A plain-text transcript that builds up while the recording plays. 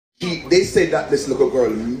They say that this little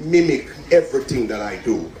girl mimic everything that I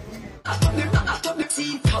do.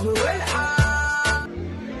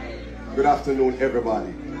 Good afternoon,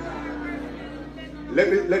 everybody.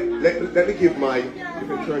 Let me give my, you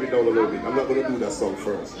can turn it down a little bit. I'm not going to do that song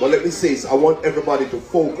first. But let me say, I want everybody to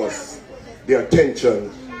focus their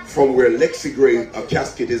attention from where Lexi Gray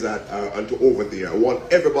casket is at and to over there. I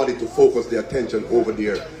want everybody to focus their attention over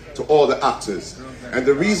there to all the actors. And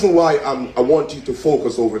the reason why I want you to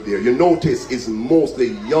focus over there, you notice, is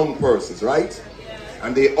mostly young persons, right?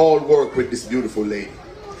 And they all work with this beautiful lady.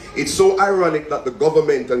 It's so ironic that the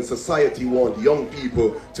government and society want young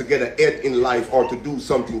people to get ahead in life or to do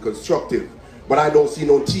something constructive. But I don't see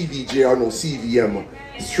no TVJ or no CVM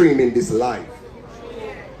streaming this live.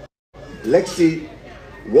 Lexi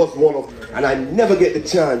was one of, and I never get the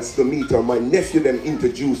chance to meet her. My nephew then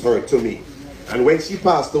introduced her to me. And when she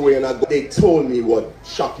passed away, they told me what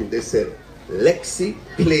shocking. They said, Lexi,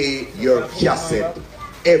 play your cassette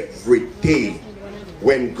every day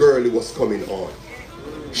when Girlie was coming on.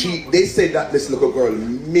 They said that this little girl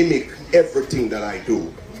mimic everything that I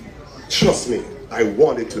do. Trust me, I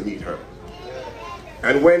wanted to meet her.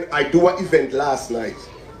 And when I do an event last night,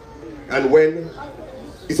 and when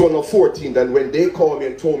it's on the 14th, and when they called me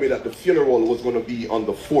and told me that the funeral was going to be on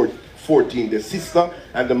the 14th, the sister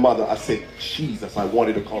and the mother, I said, Jesus, I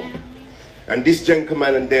wanted to come. And this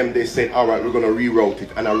gentleman and them, they said, all right, we're going to reroute it.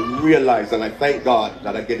 And I realized, and I thank God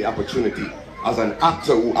that I get the opportunity as an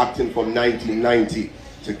actor who acting from 1990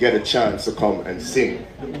 to get a chance to come and sing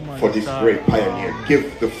for this great pioneer.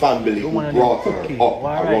 Give the family who brought her up a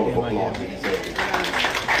round of applause.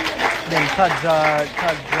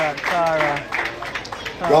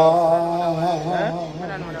 God,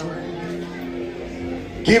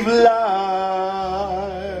 give life,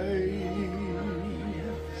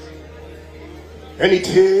 and it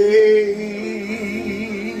takes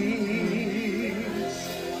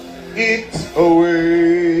it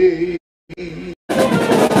away.